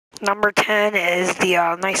Number 10 is the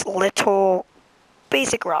nice little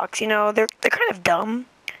basic rocks. You know, they're kind of dumb,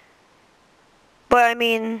 but I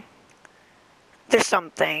mean, there's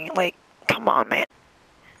something. Like, come on, man.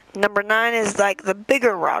 Number 9 is like the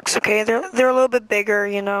bigger rocks. Okay, they're a little bit bigger,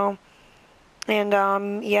 you know,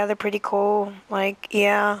 and yeah, they're pretty cool. Like,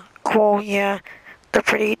 yeah, cool, yeah, they're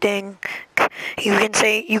pretty dang. You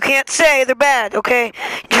can't say they're bad. Okay,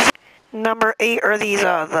 just number 8 are these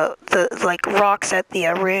the like rocks at the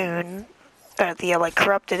rune, at the like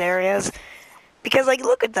corrupted areas. Because, like,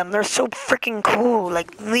 look at them. They're so freaking cool.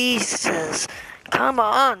 Like, these is... Come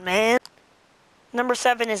on, man. Number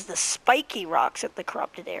 7 is the spiky rocks at the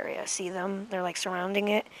corrupted area. See them? They're, like, surrounding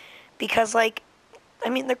it. Because, like, I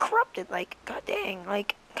mean, they're corrupted. Like, god dang.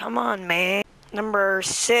 Like, come on, man. Number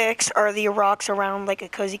 6 are the rocks around, like, a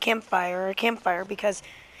cozy campfire or a campfire. Because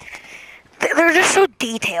they're just so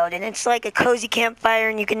detailed. And it's like a cozy campfire.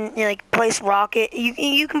 And you can, you know, like, place rocket.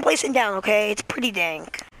 You can place it down, okay? It's pretty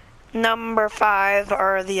dank. Number 5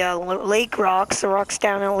 are the lake rocks, the rocks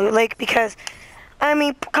down in Loot Lake, because, I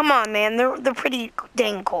mean, come on, man, they're pretty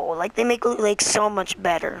dang cool. Like, they make Loot Lake so much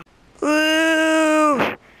better.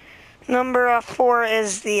 Woo! Number 4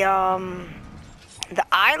 is the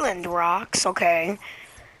island rocks, okay?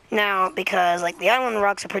 Now, because, like, the island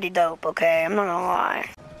rocks are pretty dope, okay? I'm not gonna lie.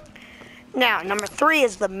 Now, number 3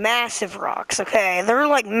 is the massive rocks, okay? They're,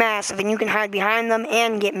 like, massive, and you can hide behind them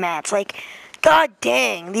and get mats. Like, god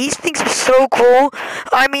dang, these things are so cool.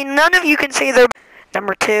 I mean, none of you can say they're...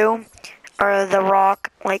 Number 2 are the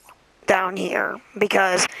rock, like, down here.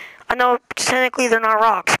 Because, I know, technically they're not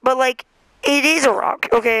rocks. But, like, it is a rock,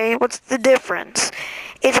 okay? What's the difference?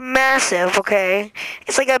 It's massive, okay?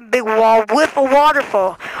 It's like a big wall with a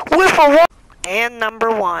waterfall. With a waterfall. And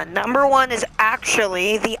number 1. Number 1 is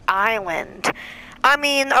actually the island. I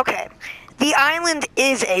mean, okay. The island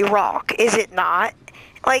is a rock, is it not?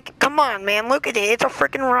 Like, come on, man, look at it. It's a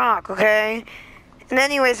freaking rock, okay? And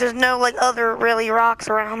anyways, there's no, like, other really rocks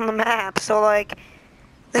around the map. So, like,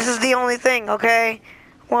 this is the only thing, okay?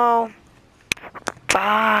 Well,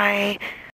 bye.